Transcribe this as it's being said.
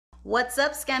What's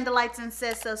up, Scandalites and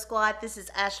Says So Squad? This is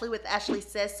Ashley with Ashley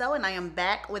Says So, and I am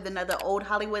back with another old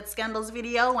Hollywood scandals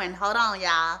video. And hold on,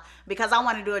 y'all, because I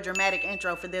want to do a dramatic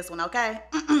intro for this one, okay?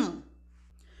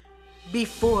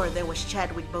 Before there was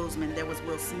Chadwick Boseman, there was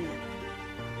Will Smith.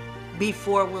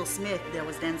 Before Will Smith, there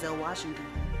was Denzel Washington.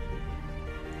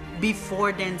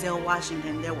 Before Denzel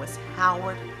Washington, there was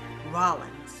Howard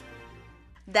Rollins.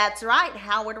 That's right,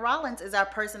 Howard Rollins is our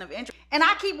person of interest. And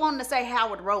I keep wanting to say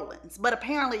Howard Rollins, but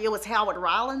apparently it was Howard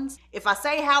Rollins. If I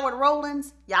say Howard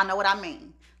Rollins, y'all know what I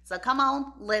mean. So come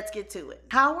on, let's get to it.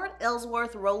 Howard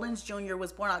Ellsworth Rollins Jr.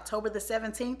 was born October the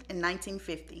 17th in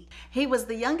 1950. He was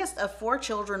the youngest of 4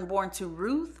 children born to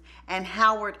Ruth and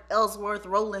Howard Ellsworth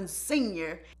Rollins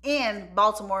Sr. in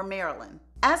Baltimore, Maryland.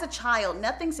 As a child,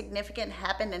 nothing significant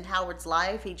happened in Howard's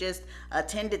life. He just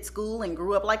attended school and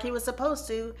grew up like he was supposed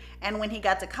to. And when he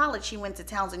got to college, he went to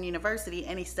Towson University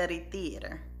and he studied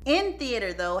theater. In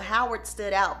theater, though, Howard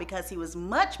stood out because he was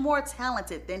much more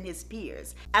talented than his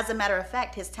peers. As a matter of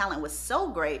fact, his talent was so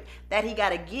great that he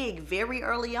got a gig very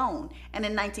early on. And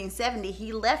in 1970,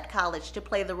 he left college to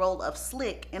play the role of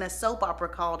Slick in a soap opera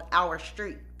called Our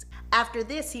Street. After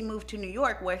this, he moved to New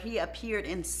York, where he appeared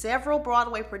in several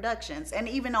Broadway productions, and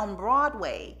even on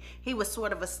Broadway, he was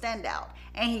sort of a standout.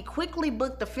 And he quickly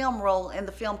booked a film role in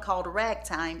the film called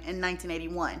Ragtime in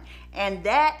 1981. And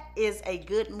that is a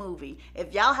good movie.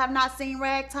 If y'all have not seen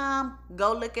Ragtime,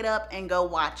 go look it up and go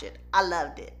watch it. I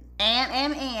loved it.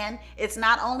 And it's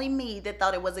not only me that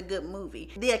thought it was a good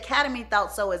movie. The Academy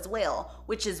thought so as well,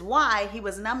 which is why he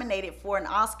was nominated for an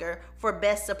Oscar for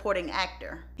Best Supporting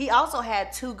Actor. He also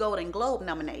had 2 Golden Globe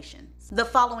nominations. The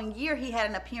following year, he had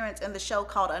an appearance in the show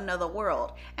called Another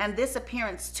World, and this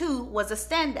appearance too was a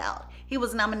standout. He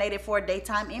was nominated for a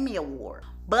Daytime Emmy Award.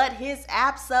 But his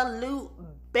absolute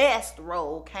best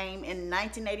role came in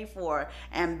 1984,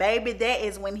 and baby, that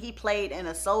is when he played in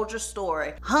A Soldier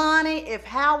Story. Honey, if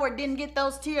Howard didn't get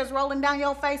those tears rolling down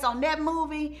your face on that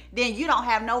movie, then you don't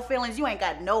have no feelings, you ain't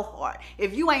got no heart.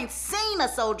 If you ain't seen A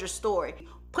Soldier Story,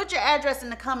 put your address in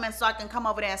the comments so I can come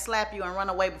over there and slap you and run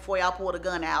away before y'all pull the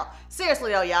gun out.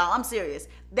 Seriously though, y'all, I'm serious.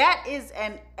 That is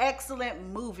an excellent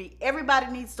movie.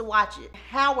 Everybody needs to watch it.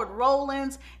 Howard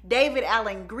Rollins, David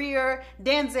Allen Greer,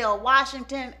 Denzel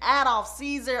Washington, Adolph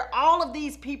Caesar, all of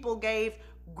these people gave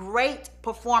great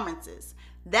performances.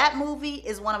 That movie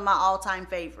is one of my all-time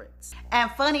favorites. And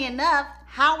funny enough,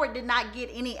 Howard did not get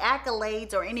any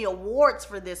accolades or any awards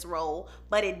for this role,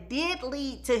 but it did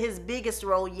lead to his biggest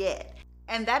role yet.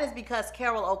 And that is because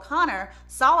Carroll O'Connor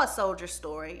saw A Soldier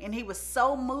Story, and he was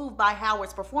so moved by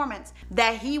Howard's performance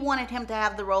that he wanted him to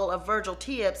have the role of Virgil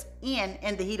Tibbs in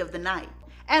the Heat of the Night.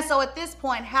 And so at this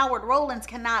point, Howard Rollins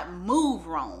cannot move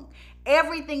wrong.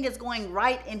 Everything is going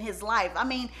right in his life. I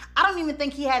mean, I don't even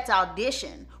think he had to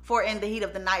audition for In the Heat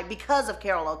of the Night because of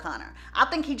Carroll O'Connor. I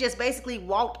think he just basically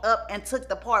walked up and took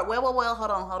the part. Well,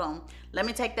 hold on. Let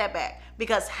me take that back.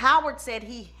 Because Howard said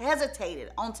he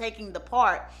hesitated on taking the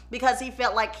part because he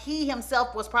felt like he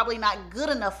himself was probably not good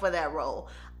enough for that role.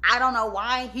 I don't know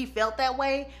why he felt that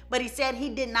way, but he said he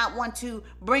did not want to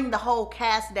bring the whole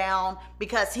cast down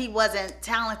because he wasn't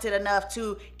talented enough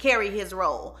to carry his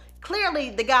role. Clearly,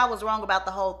 the guy was wrong about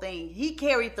the whole thing. He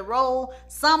carried the role.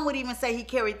 Some would even say he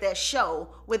carried that show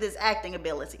with his acting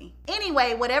ability.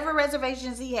 Anyway, whatever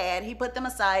reservations he had, he put them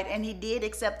aside and he did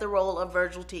accept the role of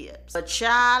Virgil Tibbs. But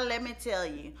child, let me tell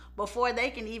you, before they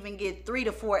can even get 3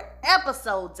 to 4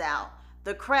 episodes out,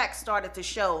 the cracks started to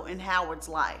show in Howard's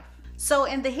life. So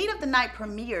In the Heat of the Night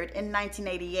premiered in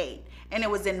 1988, and it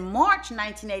was in March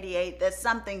 1988 that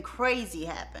something crazy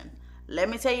happened. Let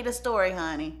me tell you the story,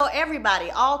 honey. So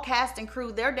everybody, all cast and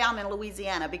crew, they're down in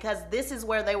Louisiana because this is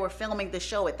where they were filming the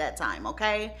show at that time,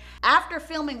 okay? After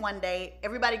filming one day,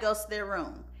 everybody goes to their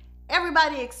room.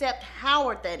 Everybody except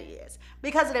Howard, that is.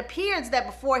 Because it appears that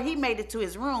before he made it to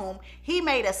his room, he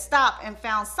made a stop and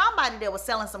found somebody that was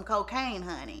selling some cocaine,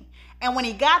 honey. And when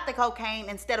he got the cocaine,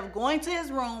 instead of going to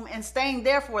his room and staying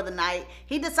there for the night,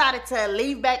 he decided to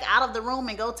leave back out of the room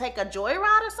and go take a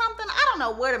joyride or something. I don't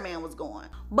know where the man was going.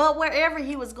 But wherever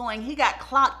he was going, he got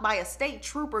clocked by a state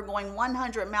trooper going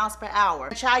 100 miles per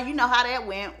hour. Child, you know how that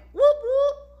went. Whoop,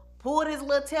 whoop. Pulled his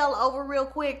little tail over real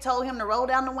quick, told him to roll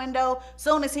down the window.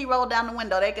 Soon as he rolled down the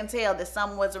window, they can tell that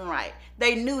something wasn't right.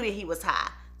 They knew that he was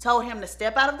high. Told him to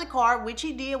step out of the car, which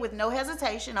he did with no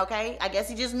hesitation, okay? I guess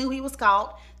he just knew he was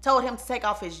caught. Told him to take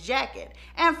off his jacket.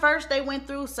 And first they went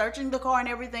through searching the car and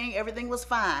everything was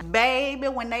fine. Baby,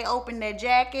 when they opened their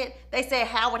jacket, they said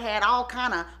Howard had all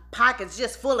kind of pockets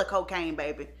just full of cocaine,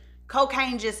 baby.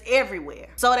 cocaine just everywhere.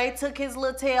 So they took his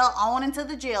little tail on into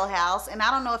the jailhouse, and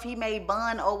I don't know if he made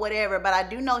bond or whatever, but I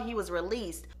do know he was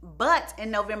released. But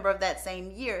in November of that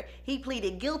same year, he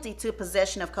pleaded guilty to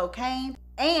possession of cocaine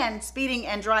and speeding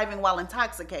and driving while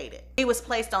intoxicated. He was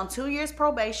placed on 2 years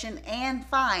probation and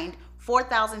fined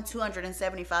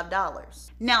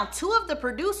 $4,275. Now, two of the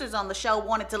producers on the show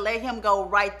wanted to let him go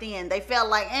right then. They felt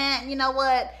like, you know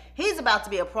what? He's about to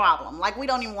be a problem. Like, we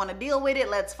don't even want to deal with it.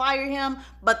 Let's fire him.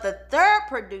 But the third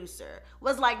producer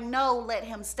was like, no, let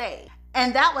him stay.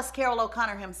 And that was Carroll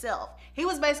O'Connor himself. He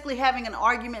was basically having an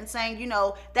argument saying, you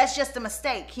know, that's just a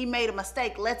mistake. He made a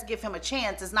mistake. Let's give him a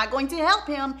chance. It's not going to help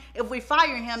him if we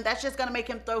fire him. That's just going to make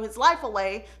him throw his life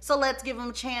away. So let's give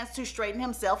him a chance to straighten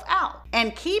himself out.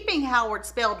 And keeping Howard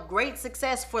spelled great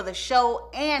success for the show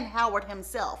and Howard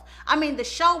himself. I mean, the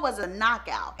show was a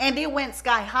knockout and it went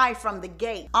sky high from the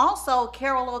gate. Also,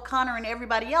 Carroll O'Connor and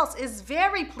everybody else is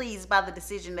very pleased by the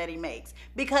decision that he makes,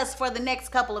 because for the next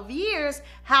couple of years,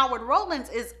 Howard Rollins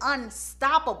is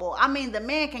unstoppable. I mean, the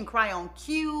man can cry on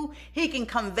cue. He can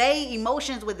convey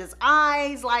emotions with his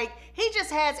eyes. Like, he just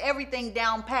has everything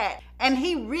down pat. And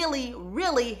he really,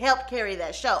 really helped carry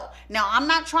that show. Now, I'm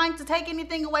not trying to take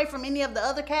anything away from any of the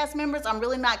other cast members. I'm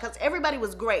really not, because everybody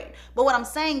was great. But what I'm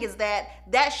saying is that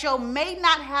that show may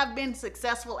not have been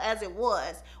successful as it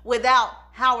was without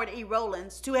Howard E.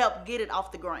 Rollins to help get it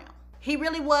off the ground. He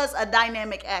really was a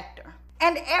dynamic actor.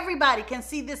 And everybody can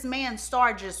see this man's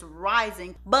star just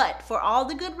rising. But for all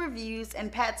the good reviews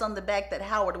and pats on the back that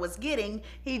Howard was getting,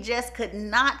 he just could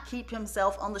not keep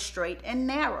himself on the straight and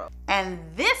narrow. And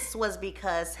this was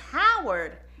because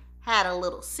Howard had a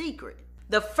little secret.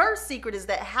 The first secret is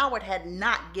that Howard had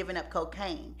not given up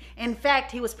cocaine. In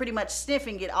fact, he was pretty much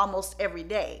sniffing it almost every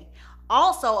day.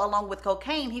 Also, along with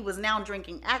cocaine, he was now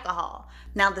drinking alcohol.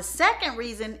 Now, the second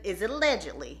reason is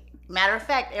allegedly. Matter of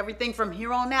fact, everything from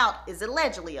here on out is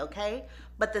allegedly, okay?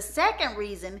 But the second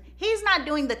reason, he's not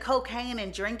doing the cocaine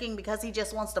and drinking because he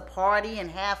just wants to party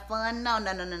and have fun. No,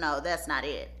 that's not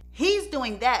it. He's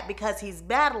doing that because he's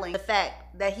battling the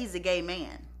fact that he's a gay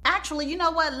man. Actually, you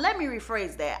know what? Let me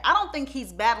rephrase that. I don't think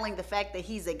he's battling the fact that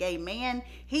he's a gay man.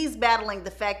 He's battling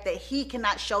the fact that he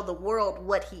cannot show the world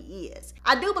what he is.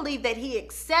 I do believe that he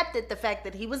accepted the fact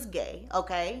that he was gay,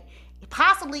 okay?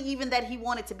 Possibly even that he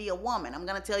wanted to be a woman. I'm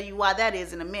going to tell you why that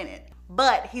is in a minute.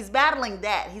 But he's battling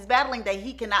that. He's battling that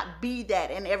he cannot be that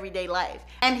in everyday life.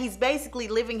 And he's basically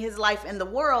living his life in the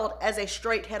world as a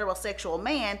straight heterosexual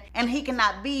man, and he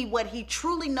cannot be what he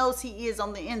truly knows he is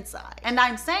on the inside. And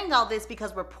I'm saying all this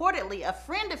because reportedly a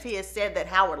friend of his said that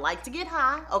Howard liked to get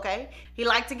high, okay? He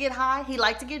liked to get high, he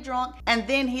liked to get drunk, and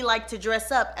then he liked to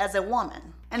dress up as a woman.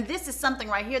 And this is something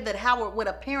right here that Howard would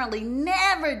apparently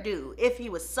never do if he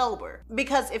was sober.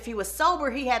 Because if he was sober,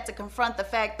 he had to confront the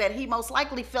fact that he most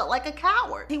likely felt like a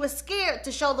coward. He was scared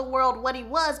to show the world what he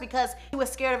was because he was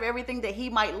scared of everything that he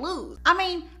might lose. I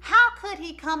mean, how could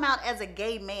he come out as a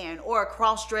gay man or a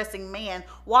cross-dressing man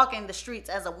walking the streets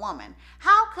as a woman?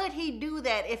 How could he do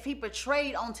that if he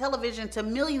portrayed on television to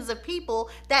millions of people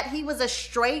that he was a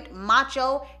straight,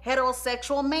 macho,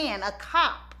 heterosexual man, a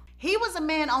cop? He was a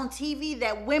man on TV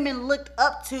that women looked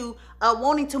up to,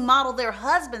 wanting to model their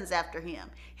husbands after him.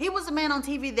 He was a man on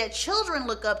TV that children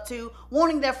look up to,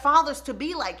 wanting their fathers to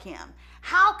be like him.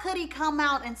 How could he come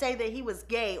out and say that he was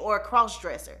gay or a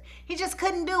cross-dresser? He just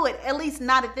couldn't do it, at least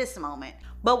not at this moment.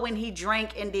 But when he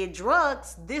drank and did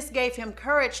drugs, this gave him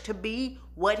courage to be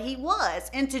what he was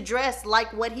and to dress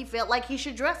like what he felt like he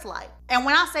should dress like. And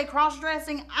when I say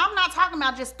cross-dressing, I'm not talking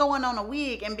about just throwing on a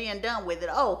wig and being done with it.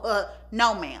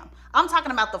 No ma'am. I'm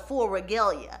talking about the full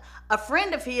regalia. A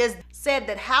friend of his said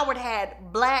that Howard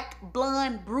had black,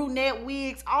 blonde, brunette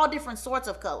wigs, all different sorts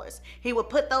of colors. He would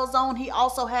put those on. He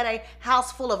also had a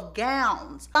house full of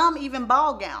gowns, some even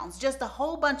ball gowns, just a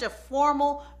whole bunch of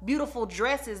formal, beautiful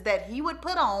dresses that he would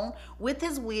put on with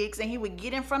his wigs, and he would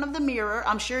get in front of the mirror.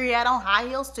 I'm sure he had on high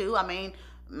heels too. I mean,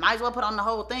 might as well put on the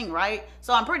whole thing, right?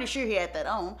 So I'm pretty sure he had that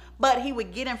on. But he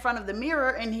would get in front of the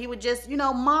mirror and he would just,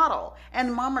 model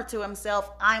and murmur to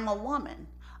himself, I'm a woman.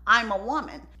 I'm a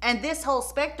woman. And this whole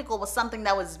spectacle was something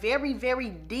that was very, very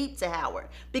deep to Howard.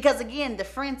 Because again, the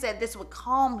friend said this would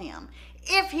calm him.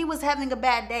 If he was having a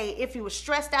bad day, if he was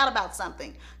stressed out about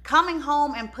something, coming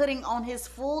home and putting on his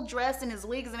full dress and his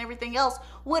wigs and everything else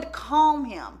would calm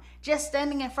him. Just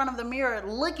standing in front of the mirror,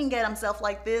 looking at himself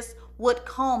like this would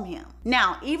calm him.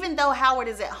 Now, even though Howard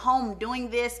is at home doing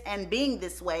this and being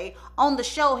this way, on the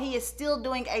show he is still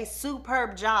doing a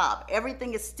superb job.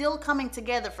 Everything is still coming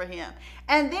together for him.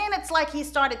 And then it's like he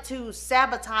started to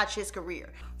sabotage his career.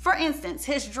 For instance,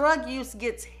 his drug use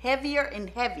gets heavier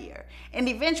and heavier, and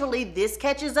eventually this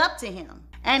catches up to him.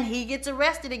 And he gets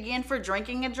arrested again for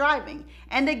drinking and driving.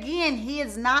 And again, he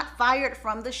is not fired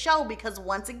from the show because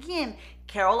once again,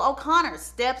 Carol O'Connor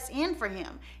steps in for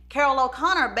him. Carol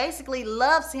O'Connor basically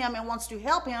loves him and wants to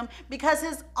help him because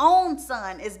his own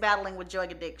son is battling with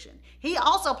drug addiction. He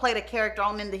also played a character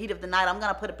on In the Heat of the Night. I'm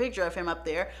going to put a picture of him up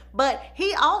there. But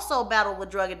he also battled with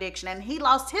drug addiction, and he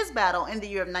lost his battle in the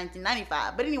year of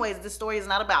 1995. But anyways, this story is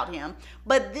not about him.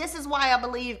 But this is why I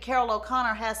believe Carol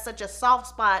O'Connor has such a soft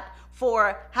spot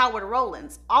for Howard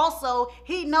Rollins. Also,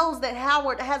 he knows that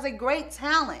Howard has a great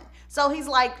talent. So he's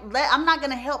like, I'm not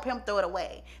going to help him throw it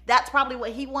away. That's probably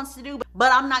what he wants to do,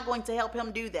 but I'm not going to help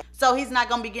him do that. So he's not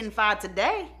going to be getting fired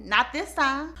today, not this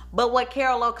time. But what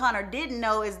Carol O'Connor didn't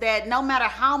know is that no matter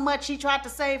how much he tried to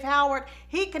save Howard,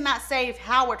 he could not save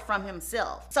Howard from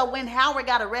himself. So when Howard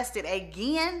got arrested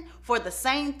again for the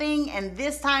same thing, and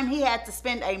this time he had to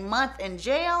spend a month in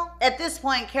jail, at this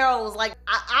point, Carol was like,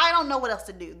 I don't know what else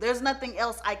to do. There's nothing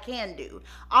else I can do.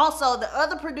 Also, the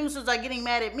other producers are getting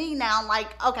mad at me now,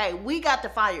 like, okay, we got to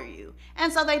fire you.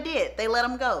 And so they did. They let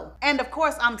him go. And of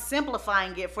course, I'm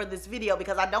simplifying it for this video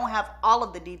because I don't have all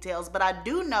of the details, but I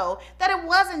do know that it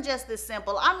wasn't just this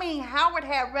simple. I mean, Howard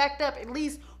had racked up at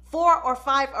least 4 or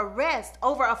 5 arrests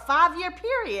over a 5-year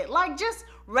period, like just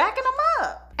racking them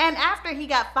up. And after he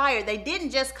got fired, they didn't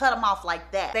just cut him off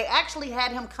like that. They actually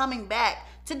had him coming back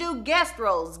to do guest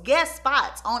roles, guest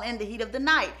spots on In the Heat of the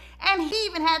Night. And he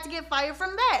even had to get fired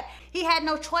from that. He had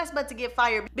no choice but to get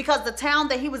fired because the town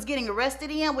that he was getting arrested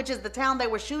in, which is the town they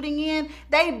were shooting in,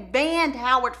 they banned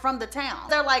Howard from the town.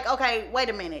 They're like, okay, wait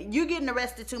a minute. You getting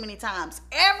arrested too many times.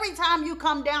 Every time you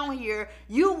come down here,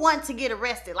 you want to get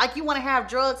arrested. Like you want to have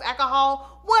drugs, alcohol.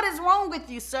 What is wrong with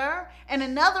you, sir? And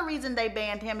another reason they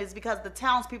banned him is because the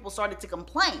townspeople started to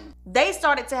complain. They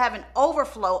started to have an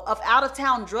overflow of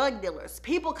out-of-town drug dealers,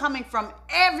 people coming from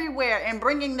everywhere and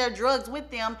bringing their drugs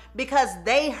with them because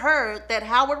they heard that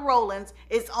Howard Rollins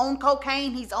is on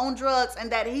cocaine, he's on drugs,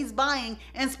 and that he's buying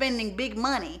and spending big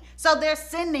money. So they're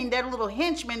sending their little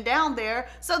henchmen down there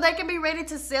so they can be ready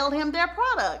to sell him their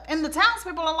product. And the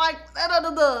townspeople are like,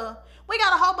 we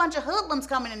got a whole bunch of hoodlums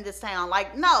coming in this town.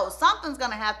 Like, no, something's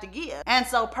gonna have to give. And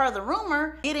so per the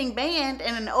rumor, getting banned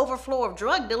and an overflow of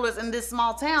drug dealers in this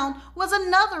small town was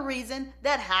another reason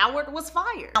that Howard was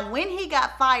fired. Now, when he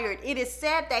got fired, it is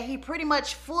said that he pretty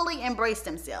much fully embraced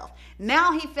himself.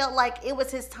 Now he felt like it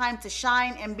was his time to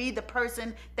shine and be the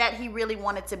person that he really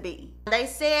wanted to be. They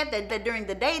said that during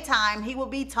the daytime, he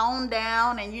would be toned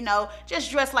down and, you know,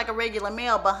 just dressed like a regular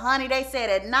male. But honey, they said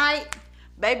at night,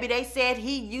 baby, they said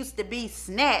he used to be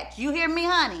snatched. You hear me,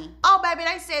 honey? Oh, baby,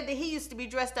 they said that he used to be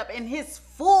dressed up in his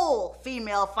full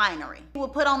female finery. He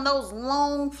would put on those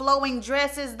long flowing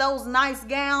dresses, those nice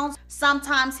gowns.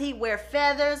 Sometimes he'd wear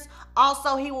feathers.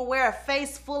 Also, he would wear a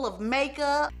face full of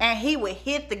makeup, and he would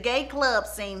hit the gay club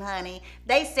scene, honey.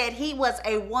 They said he was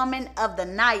a woman of the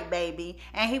night, baby,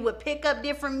 and he would pick up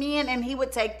different men and he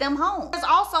would take them home. There's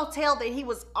also tell that he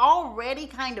was already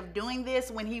kind of doing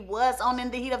this when he was on In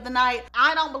the Heat of the Night.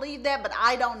 I don't believe that, but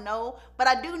I don't know. But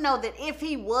I do know that if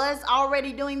he was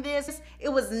already doing this, it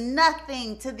was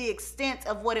nothing to the extent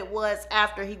of what it was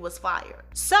after he was fired.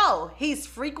 So he's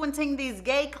frequenting these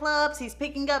gay clubs, he's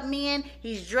picking up men,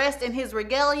 he's dressed in his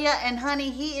regalia, and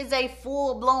honey, he is a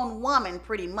full-blown woman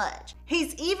pretty much.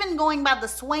 He's even going by the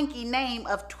swanky name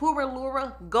of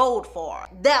Turalura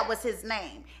Goldfarb. That was his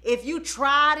name. If you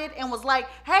tried it and was like,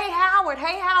 hey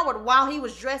Howard, while he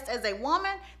was dressed as a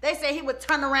woman, they say he would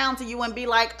turn around to you and be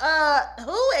like,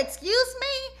 who, excuse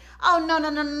me? Oh,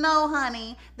 no,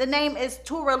 honey. The name is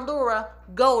Turalura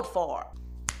Goldfarb.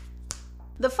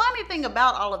 The funny thing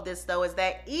about all of this, though, is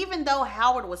that even though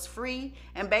Howard was free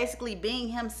and basically being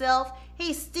himself,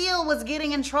 he still was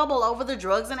getting in trouble over the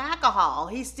drugs and alcohol.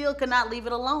 He still could not leave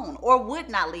it alone, or would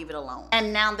not leave it alone.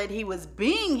 And now that he was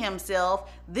being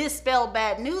himself, this spelled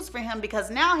bad news for him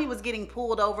because now he was getting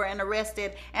pulled over and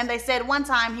arrested, and they said one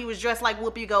time he was dressed like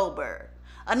Whoopi Goldberg.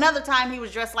 Another time he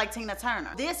was dressed like Tina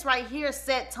Turner. This right here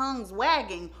set tongues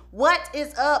wagging. What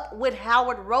is up with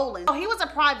Howard Rollins? Oh, he was a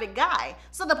private guy,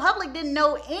 so the public didn't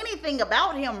know anything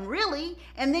about him really.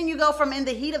 And then you go from In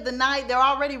the Heat of the Night, they're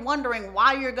already wondering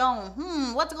why you're going,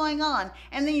 what's going on?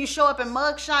 And then you show up in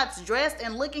mug shots dressed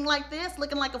and looking like this,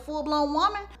 looking like a full-blown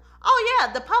woman. Oh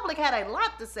yeah, the public had a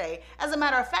lot to say. As a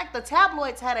matter of fact, the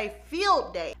tabloids had a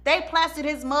field day. They plastered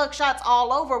his mugshots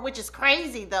all over, which is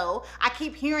crazy though. I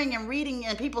keep hearing and reading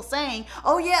and people saying,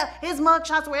 oh yeah, his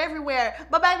mugshots were everywhere.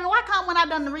 But baby, why come when I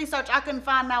done the research, I couldn't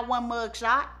find not one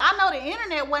mugshot? I know the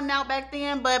internet wasn't out back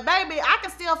then, but baby, I can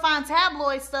still find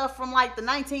tabloid stuff from like the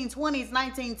 1920s,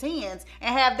 1910s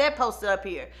and have that posted up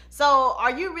here. So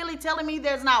are you really telling me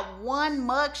there's not one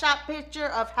mugshot picture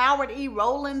of Howard E.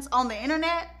 Rollins on the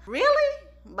internet? Really?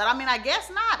 But I mean, I guess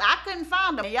not. I couldn't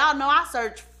find them. Y'all know I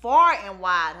searched far and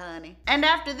wide, honey. And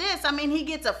after this, I mean, he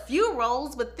gets a few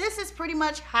roles, but this is pretty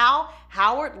much how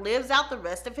Howard lives out the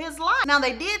rest of his life. Now,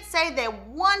 they did say that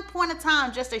one point of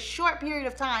time, just a short period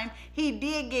of time, he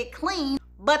did get clean,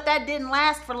 but that didn't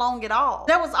last for long at all.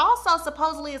 There was also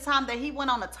supposedly a time that he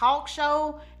went on a talk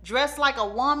show dressed like a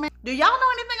woman. Do y'all know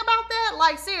anything about that?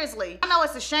 Like, seriously. I know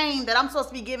it's a shame that I'm supposed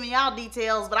to be giving y'all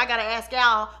details, but I gotta ask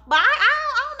y'all. But I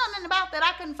don't know nothing about that.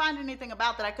 I couldn't find anything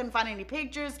about that. I couldn't find any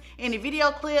pictures, any video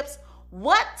clips.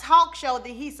 What talk show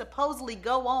did he supposedly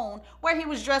go on where he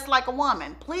was dressed like a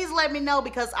woman? Please let me know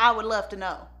because I would love to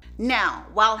know. Now,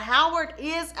 while Howard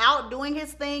is out doing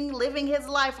his thing, living his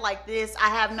life like this, I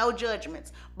have no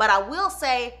judgments. But I will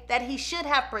say that he should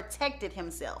have protected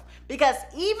himself. Because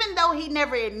even though he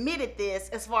never admitted this,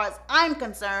 as far as I'm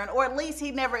concerned, or at least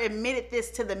he never admitted this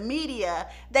to the media,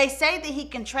 they say that he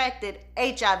contracted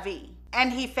HIV.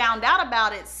 And he found out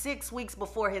about it 6 weeks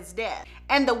before his death.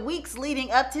 And the weeks leading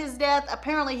up to his death,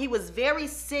 apparently he was very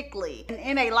sickly and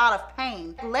in a lot of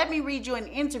pain. Let me read you an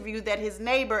interview that his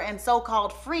neighbor and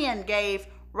so-called friend gave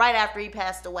right after he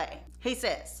passed away. He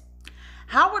says,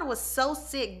 Howard was so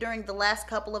sick during the last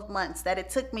couple of months that it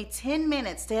took me 10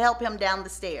 minutes to help him down the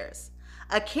stairs.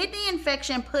 A kidney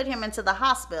infection put him into the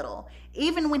hospital.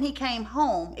 Even when he came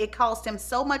home, it caused him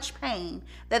so much pain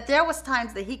that there was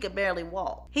times that he could barely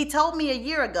walk. He told me a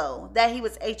year ago that he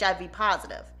was HIV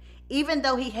positive, even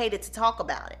though he hated to talk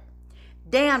about it.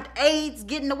 Damned AIDS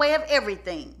get in the way of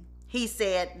everything, he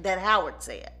said that Howard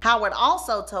said. Howard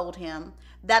also told him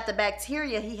that the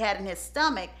bacteria he had in his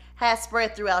stomach had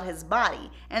spread throughout his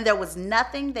body and there was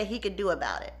nothing that he could do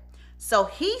about it. So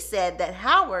he said that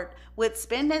Howard would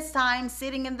spend his time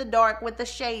sitting in the dark with the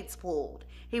shades pulled.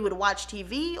 He would watch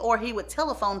TV or he would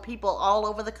telephone people all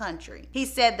over the country. He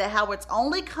said that Howard's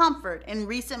only comfort in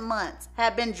recent months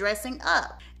had been dressing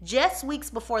up. Just weeks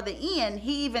before the end,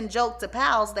 he even joked to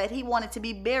pals that he wanted to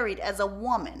be buried as a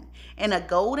woman in a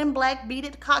gold and black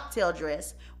beaded cocktail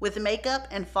dress with makeup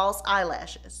and false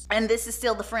eyelashes. And this is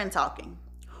still the friend talking.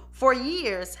 For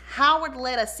years, Howard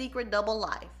led a secret double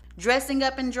life. Dressing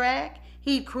up in drag,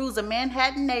 he'd cruise a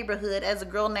Manhattan neighborhood as a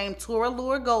girl named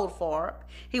Toralure Goldfarb.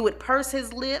 He would purse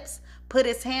his lips, put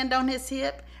his hand on his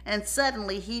hip, and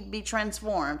suddenly he'd be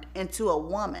transformed into a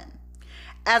woman.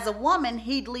 As a woman,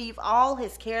 he'd leave all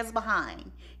his cares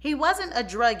behind. He wasn't a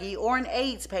druggie or an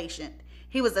AIDS patient.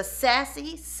 He was a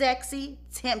sassy, sexy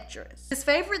temptress. His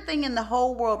favorite thing in the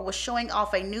whole world was showing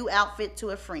off a new outfit to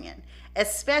a friend,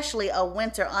 especially a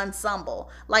winter ensemble,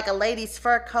 like a lady's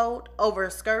fur coat over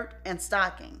a skirt and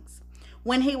stockings.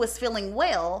 When he was feeling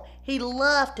well, he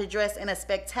loved to dress in a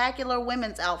spectacular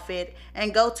women's outfit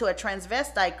and go to a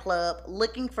transvestite club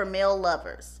looking for male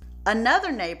lovers.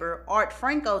 Another neighbor, Art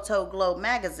Franco, told Globe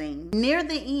magazine, near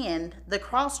the end, the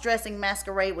cross-dressing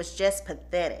masquerade was just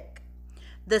pathetic.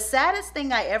 The saddest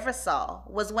thing I ever saw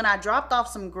was when I dropped off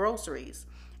some groceries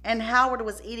and Howard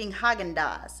was eating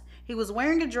Haagen-Dazs. He was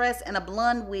wearing a dress and a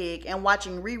blonde wig and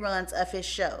watching reruns of his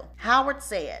show. Howard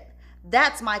said,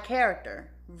 "That's my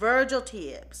character, Virgil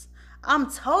Tibbs.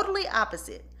 I'm totally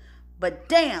opposite, but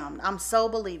damn, I'm so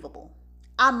believable.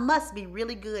 I must be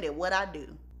really good at what I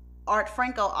do." Art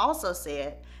Franco also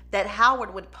said that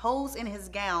Howard would pose in his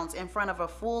gowns in front of a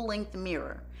full-length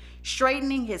mirror,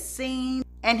 straightening his seam,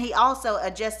 and he also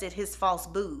adjusted his false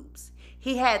boobs.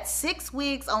 He had 6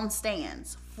 wigs on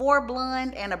stands, 4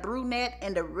 blonde and a brunette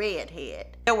and a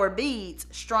redhead. There were beads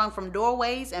strung from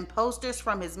doorways and posters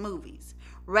from his movies,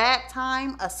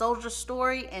 Ragtime, A Soldier's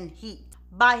Story, and Heat.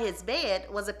 By his bed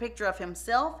was a picture of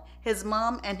himself, his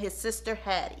mom, and his sister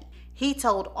Hattie. He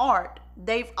told Art,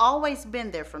 "They've always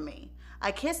been there for me.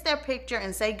 I kiss their picture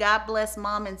and say God bless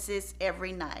mom and sis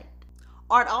every night."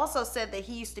 Art also said that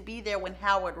he used to be there when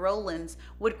Howard Rollins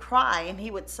would cry and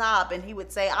he would sob and he would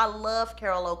say, "I love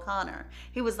Carol O'Connor.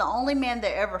 He was the only man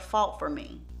that ever fought for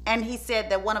me." And he said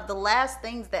that one of the last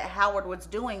things that Howard was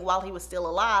doing while he was still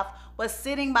alive was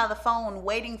sitting by the phone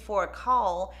waiting for a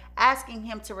call asking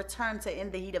him to return to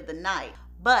In the Heat of the Night.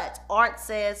 But Art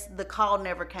says the call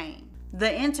never came.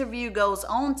 The interview goes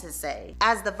on to say,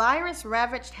 as the virus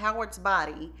ravaged Howard's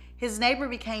body, his neighbor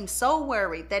became so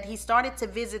worried that he started to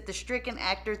visit the stricken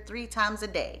actor 3 times a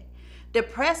day.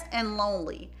 Depressed and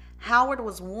lonely, Howard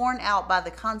was worn out by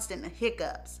the constant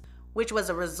hiccups, which was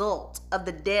a result of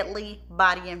the deadly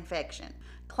body infection.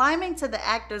 Climbing to the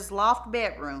actor's loft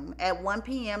bedroom at 1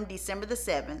 p.m. December the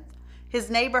 7th, his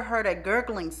neighbor heard a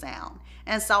gurgling sound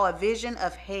and saw a vision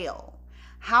of hell.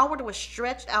 Howard was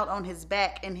stretched out on his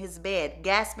back in his bed,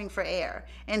 gasping for air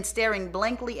and staring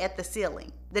blankly at the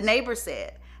ceiling. The neighbor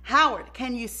said, "Howard,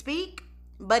 can you speak?"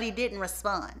 But he didn't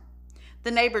respond. The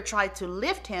neighbor tried to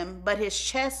lift him, but his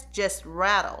chest just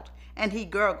rattled and he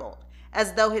gurgled,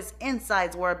 as though his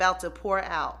insides were about to pour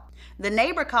out. The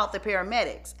neighbor called the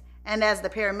paramedics, and as the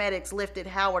paramedics lifted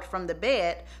Howard from the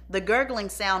bed, the gurgling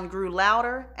sound grew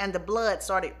louder and the blood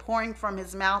started pouring from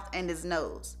his mouth and his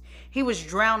nose. He was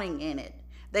drowning in it.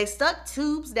 They stuck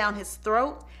tubes down his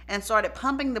throat and started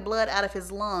pumping the blood out of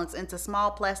his lungs into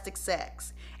small plastic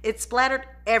sacks. It splattered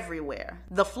everywhere.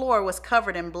 The floor was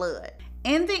covered in blood.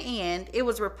 In the end, it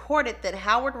was reported that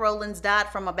Howard Rollins died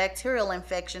from a bacterial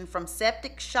infection from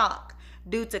septic shock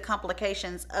due to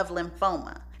complications of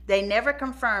lymphoma. They never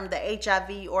confirmed the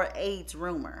HIV or AIDS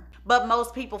rumor, but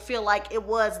most people feel like it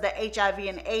was the HIV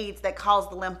and AIDS that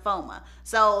caused the lymphoma.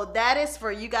 So that is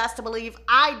for you guys to believe.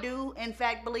 I do, in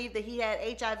fact, believe that he had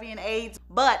HIV and AIDS,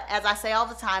 but as I say all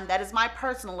the time, that is my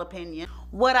personal opinion.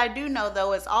 What I do know,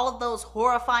 though, is all of those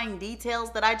horrifying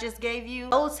details that I just gave you,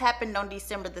 those happened on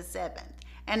December the 7th.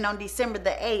 And on December the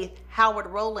 8th, Howard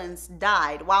Rollins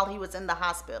died while he was in the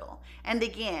hospital. And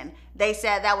again, they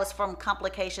said that was from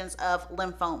complications of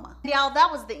lymphoma. Y'all, that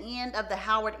was the end of the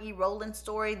Howard E. Rollins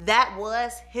story. That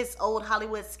was his old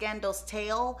Hollywood scandals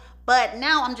tale. But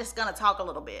now I'm just gonna talk a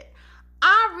little bit.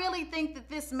 I really think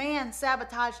that this man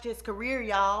sabotaged his career,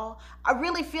 y'all. I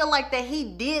really feel like that he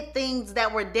did things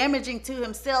that were damaging to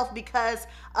himself because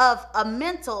of a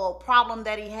mental problem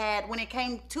that he had when it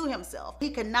came to himself. He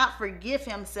could not forgive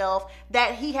himself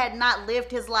that he had not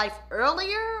lived his life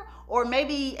earlier, or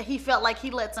maybe he felt like he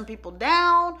let some people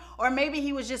down, or maybe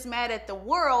he was just mad at the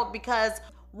world because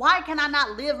why can I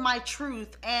not live my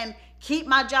truth and keep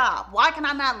my job? Why can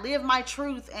I not live my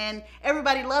truth and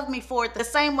everybody love me for it the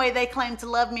same way they claim to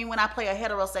love me when I play a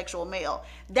heterosexual male?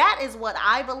 That is what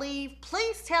I believe.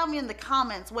 Please tell me in the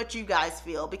comments what you guys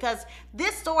feel, because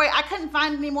this story, I couldn't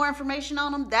find any more information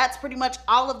on him. That's pretty much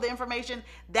all of the information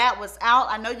that was out.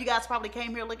 I know you guys probably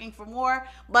came here looking for more,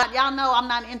 but y'all know I'm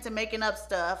not into making up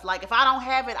stuff. Like, if I don't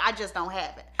have it, I just don't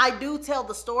have it. I do tell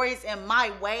the stories in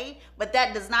my way, but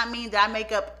that does not mean that I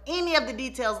make up any of the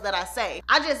details that I say.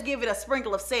 I just give it a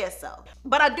sprinkle of says so.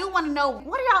 But I do want to know,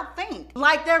 what do y'all think?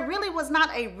 Like, there really was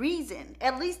not a reason,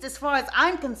 at least as far as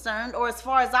I'm concerned, or as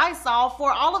far as I saw,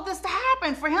 for all of this to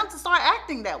happen, for him to start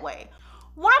acting that way.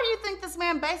 Why do you think this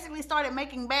man basically started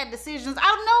making bad decisions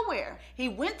out of nowhere? He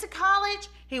went to college,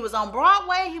 he was on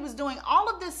Broadway, he was doing all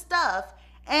of this stuff,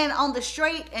 and on the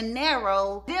straight and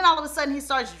narrow, then all of a sudden he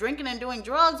starts drinking and doing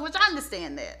drugs, which I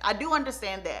understand that. I do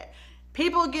understand that.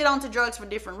 People get onto drugs for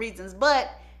different reasons, but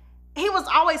he was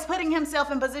always putting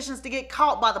himself in positions to get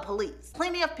caught by the police.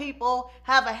 Plenty of people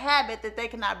have a habit that they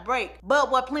cannot break,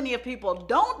 but what plenty of people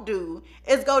don't do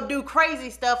is go do crazy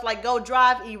stuff, like go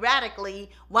drive erratically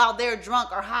while they're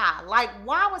drunk or high. Like,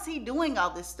 why was he doing all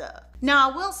this stuff? Now,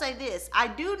 I will say this. I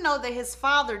do know that his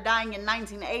father dying in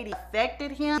 1980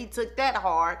 affected him. He took that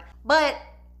hard, but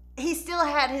he still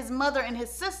had his mother and his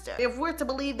sister. If we're to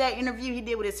believe that interview he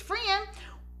did with his friend,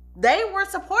 they were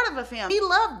supportive of him. He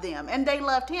loved them and they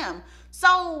loved him.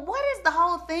 So what is the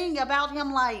whole thing about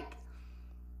him, like,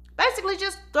 basically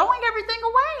just throwing everything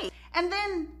away? And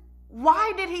then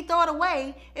why did he throw it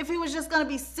away if he was just going to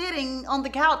be sitting on the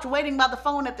couch waiting by the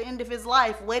phone at the end of his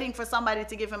life, waiting for somebody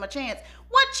to give him a chance?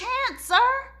 What chance, sir?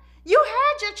 You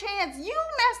had your chance. You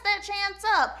messed that chance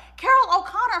up. Carol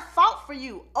O'Connor fought for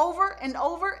you over and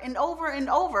over and over and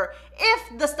over,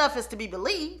 if the stuff is to be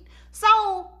believed.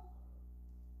 So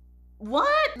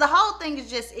what? The whole thing is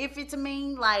just iffy to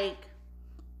me. Like,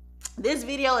 this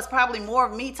video is probably more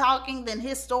of me talking than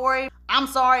his story. I'm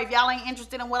sorry if y'all ain't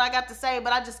interested in what I got to say,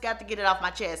 but I just got to get it off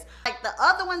my chest. Like, the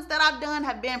other ones that I've done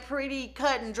have been pretty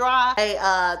cut and dry. They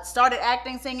started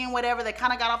acting, singing, whatever. They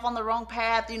kind of got off on the wrong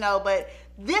path, you know, but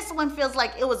this one feels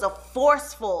like it was a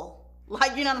forceful,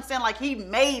 like, you know what I'm saying? Like, he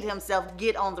made himself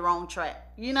get on the wrong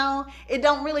track, you know? It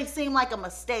don't really seem like a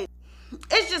mistake.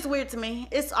 It's just weird to me.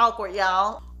 It's awkward,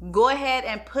 y'all. Go ahead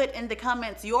and put in the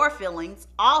comments your feelings.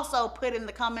 Also put in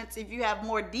the comments if you have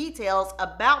more details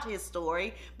about his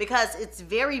story, because it's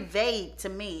very vague to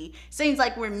me. Seems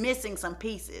like we're missing some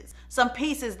pieces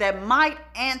that might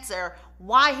answer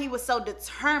why he was so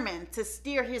determined to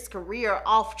steer his career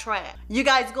off track. You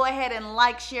guys go ahead and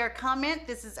like, share, comment.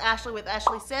 This is Ashley with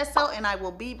Ashley Says So, and I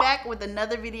will be back with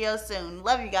another video soon.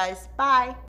 Love you guys. Bye.